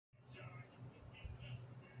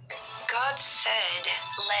said,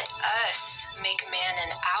 "Let us make man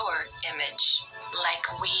in our image,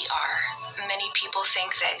 like we are." Many people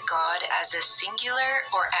think that God as a singular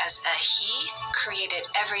or as a he created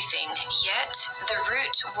everything, yet the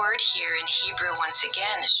root word here in Hebrew once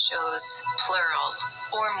again shows plural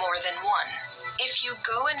or more than one. If you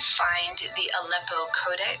go and find the Aleppo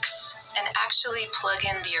Codex and actually plug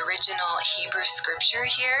in the original Hebrew scripture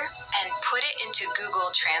here and put it into Google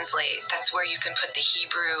Translate, that's where you can put the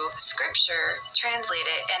Hebrew scripture, translate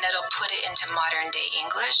it, and it'll put it into modern day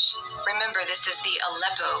English. Remember, this is the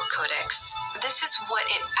Aleppo Codex. This is what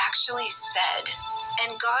it actually said.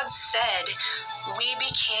 And God said, "We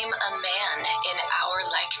became a man in our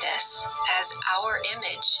likeness, as our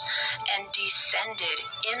image, and descended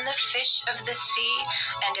in the fish of the sea,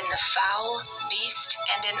 and in the fowl, beast,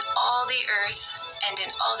 and in all the earth, and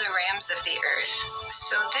in all the rams of the earth."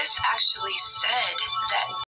 So this actually said that